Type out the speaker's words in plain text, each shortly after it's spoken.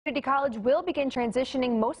Community College will begin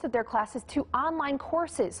transitioning most of their classes to online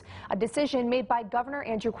courses, a decision made by Governor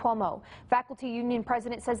Andrew Cuomo. Faculty Union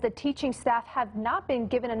President says the teaching staff have not been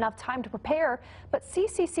given enough time to prepare, but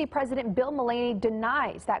CCC President Bill Mullaney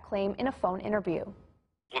denies that claim in a phone interview.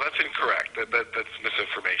 Well, that's incorrect. That's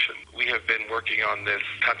misinformation. We have been working on this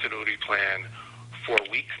continuity plan for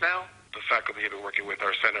weeks now. The faculty have been working with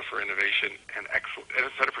our Center for Innovation and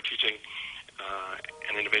Center for Teaching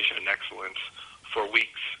and Innovation and Excellence for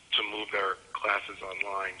weeks to move their classes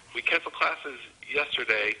online. We canceled classes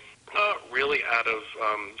yesterday, really out of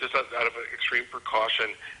extreme precaution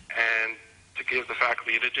and to give the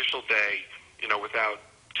faculty an additional day, without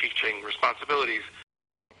teaching responsibilities.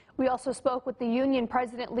 We also spoke with the union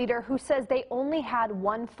president leader who says they only had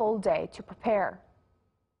one full day to prepare.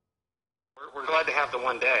 We're glad to have the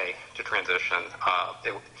one day to transition.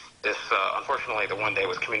 Unfortunately, the one day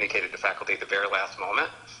was communicated to faculty at the very last moment,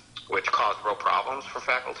 which caused real problems for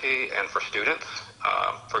faculty and for students.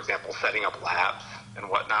 For example, setting up labs and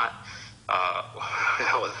whatnot.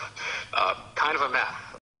 It was kind of a mess.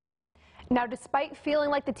 Now, despite feeling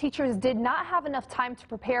like the teachers did not have enough time to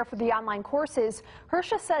prepare for the online courses,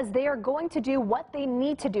 HRSA says they are going to do what they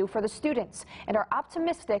need to do for the students and are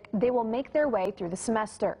optimistic they will make their way through the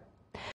semester.